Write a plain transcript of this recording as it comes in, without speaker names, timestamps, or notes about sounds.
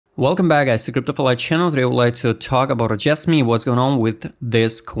Welcome back, guys, to QBSYLUHV channel. Today I would like to talk about Jasmy, what's going on with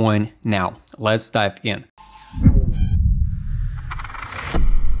this coin now. Let's dive in.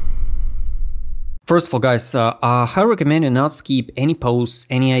 First of all, guys, I highly recommend you not skip any posts,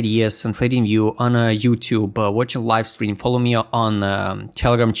 any ideas on TradingView on YouTube, watch a live stream, follow me on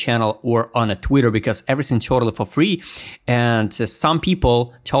Telegram channel or on Twitter, because everything totally for free. And some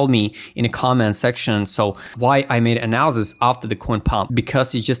people told me in the comment section, so why I made analysis after the coin pump,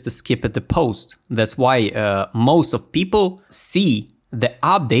 because you just skip the post. That's why most of people see the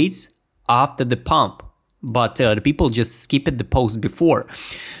updates after the pump. But the people just skip the post before.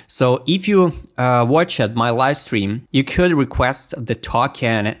 So if you watch my live stream, you could request the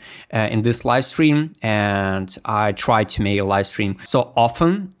token in this live stream, and I try to make a live stream so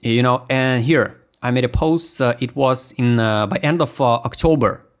often, you know. And here I made a post. It was in by end of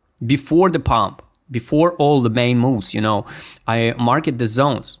October, before the pump, before all the main moves, you know. I market the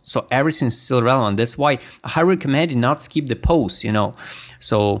zones, so everything's still relevant. That's why I highly recommend you not skip the post, you know.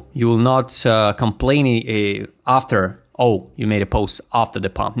 So you will not complain after, oh, you made a post after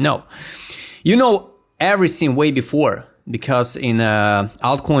the pump. No, you know everything way before, because in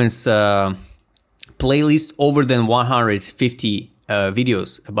altcoins playlist over than 150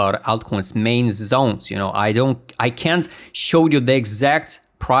 videos about altcoins main zones. You know, I can't show you the exact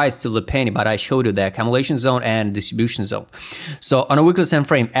price to the penny, but I showed you the accumulation zone and distribution zone. So on a weekly time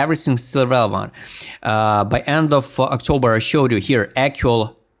frame, everything's still relevant. By end of October, I showed you here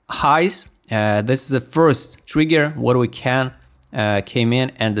actual highs. This is the first trigger what we can came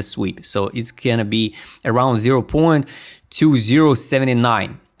in, and the sweep. So it's gonna be around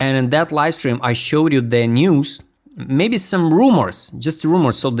 0.2079. And in that live stream, I showed you the news, maybe some rumors, just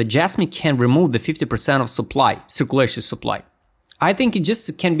rumors, so the Jasmy can remove the 50% of supply, circulation supply. I think it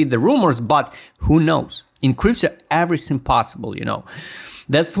just can be the rumors, but who knows? In crypto, everything possible, you know.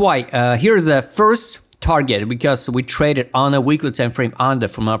 That's why here's a first target, because we traded on a weekly time frame under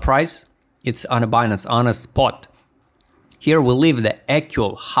from our price. It's on a Binance, on a spot. Here we leave the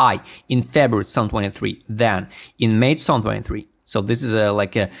actual high in February 2023, then in May 2023. So this is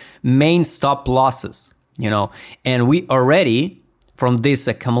like a main stop losses, you know. And we already, from this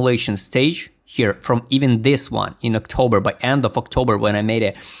accumulation stage, here, from even this one in October, by end of October, when I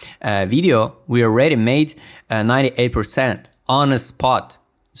made a video, we already made 98% on a spot.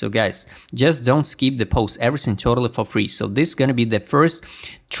 So guys, just don't skip the post, everything totally for free. So this is going to be the first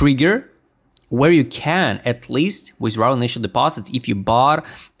trigger where you can at least withdraw initial deposits if you bought,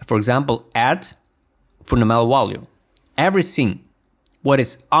 for example, at fundamental value. Everything what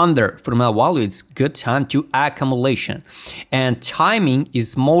is under fundamental value, it's good time to accumulation. And timing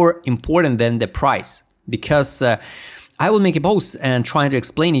is more important than the price, because I will make a post and trying to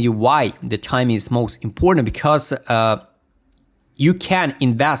explain to you why the timing is most important, because you can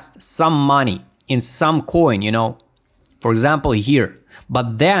invest some money in some coin, you know, for example here,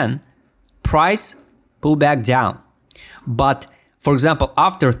 but then price pull back down. But for example,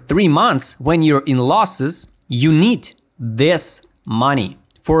 after 3 months, when you're in losses, you need this money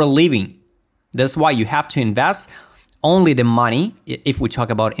for a living. That's why you have to invest only the money. If we talk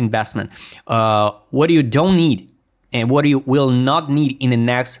about investment, what you don't need and what you will not need in the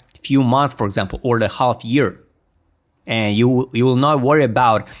next few months, for example, or the half year. And you will not worry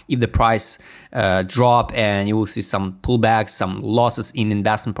about if the price drop, and you will see some pullback, some losses in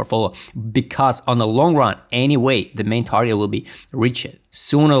investment portfolio, because on the long run, anyway, the main target will be reached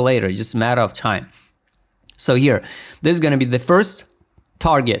sooner or later, just a matter of time. So here, this is going to be the first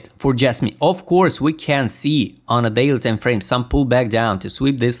target for Jasmy. Of course, we can see on a daily time frame some pullback down to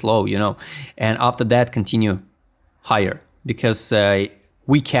sweep this low, you know, and after that continue higher, because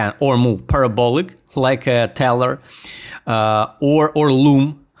we can or move parabolic like a Teller or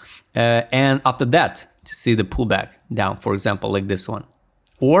Loom, and after that to see the pullback down, for example, like this one.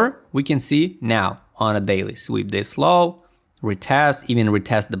 Or we can see now on a daily sweep this low, retest, even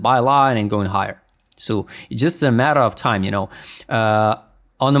retest the buy line and going higher. So it's just a matter of time, you know.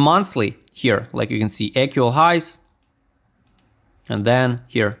 On the monthly here, like you can see, actual highs, and then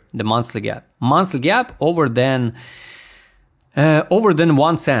here the monthly gap. Monthly gap over than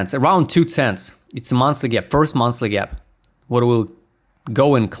 1 cent, around 2 cents. It's a monthly gap, first monthly gap. What will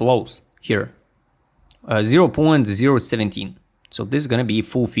go and close here? 0.017. So this is gonna be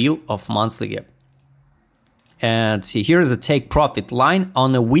full fill of monthly gap. And see, here's a take profit line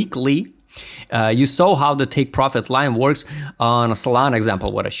on a weekly. You saw how the take profit line works on a Solana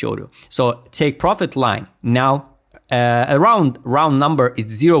example, what I showed you. So take profit line now around round number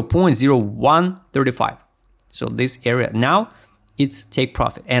is 0.0135. So this area now it's take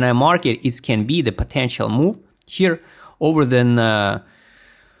profit, and I mark it can be the potential move here over than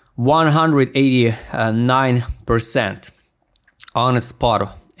 189% on a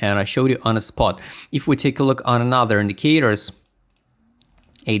spot, and I showed you on a spot. If we take a look on another indicators,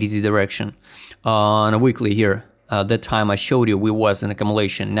 ADZ direction on a weekly here, that time I showed you we was in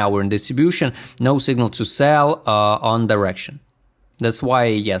accumulation. Now we're in distribution, no signal to sell on direction. That's why,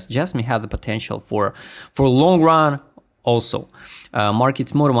 yes, Jasmy had the potential for long run also.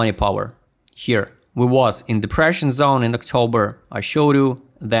 Market's motor money power here. We was in depression zone in October. I showed you.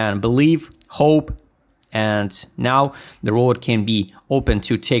 Then believe, hope, and now the road can be open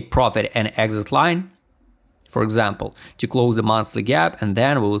to take profit and exit line, for example, to close the monthly gap, and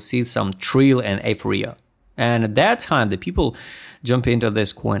then we will see some thrill and euphoria. And at that time, the people jump into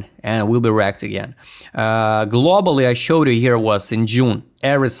this coin and will be wrecked again. Globally, I showed you here was in June,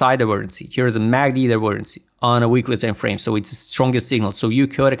 every side divergence. Here's a MACD divergence on a weekly time frame, so it's the strongest signal. So you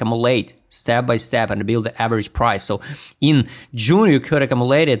could accumulate step by step and build the average price. So in June, you could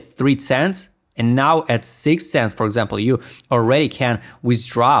accumulate at 3 cents, and now at 6 cents, for example, you already can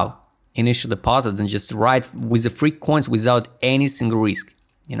withdraw initial deposits and just ride with the free coins without any single risk.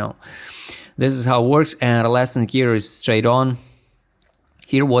 You know, this is how it works. And the last indicator is straight on.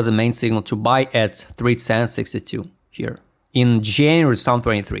 Here was a main signal to buy at 3 cents 62 here in January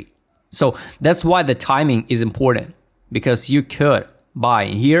 2023. So that's why the timing is important, because you could buy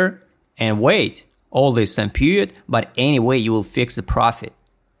here and wait all this time period, but anyway you will fix the profit.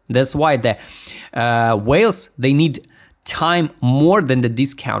 That's why the whales, they need time more than the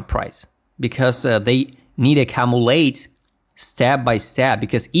discount price, because they need to accumulate step by step,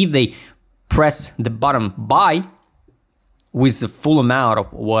 because if they press the button buy with the full amount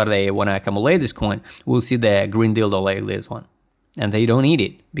of what they want to accumulate this coin, we'll see the green dildo like this one. And they don't need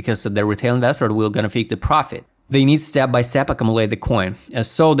it, because the retail investor will gonna fake the profit. They need step by step accumulate the coin.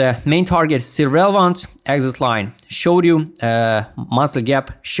 So the main target is still relevant. Exit line showed you, monthly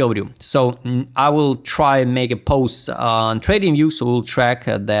gap showed you. So I will try and make a post on TradingView, so we'll track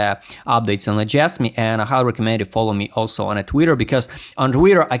the updates on the Jasmy, and I highly recommend you follow me also on Twitter, because on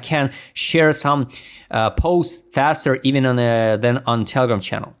Twitter I can share some posts faster even on than on Telegram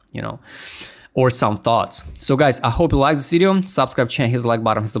channel, you know, or some thoughts. So guys, I hope you like this video. Subscribe channel, hit the like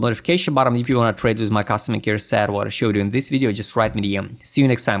button, hit the notification button. If you want to trade with my customer care set what I showed you in this video, just write me DM. See you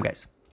next time, guys.